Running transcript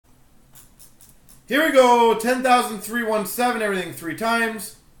Here we go. 10,317. Everything 3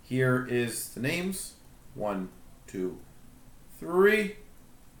 times. Here is the names. 1, 2, 3.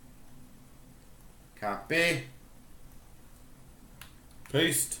 Copy.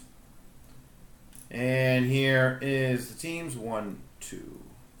 Paste. And here is the teams. 1, 2,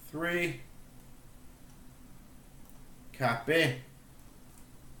 3. Copy.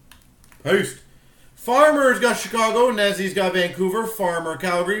 Paste. Farmer's got Chicago. Nezzy's got Vancouver. Farmer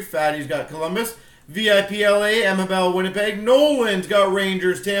Calgary. Fatty's got Columbus. VIP LA. Emabel Winnipeg. Nolan's got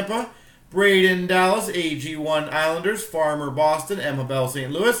Rangers Tampa. Braden Dallas. AG1 Islanders. Farmer Boston. Emabel St.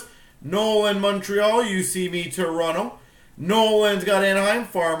 Louis. Nolan Montreal. You see me Toronto. Nolan's got Anaheim.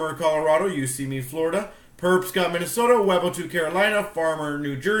 Farmer Colorado. You see me Florida. Perp's got Minnesota. Webo2 Carolina. Farmer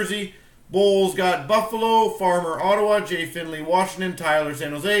New Jersey. Bulls got Buffalo. Farmer Ottawa. Jay Finley Washington. Tyler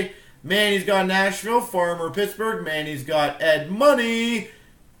San Jose. Manny's got Nashville. Farmer Pittsburgh. Manny's got Ed Money.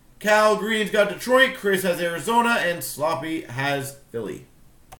 Cal Green's got Detroit. Chris has Arizona. And Sloppy has Philly.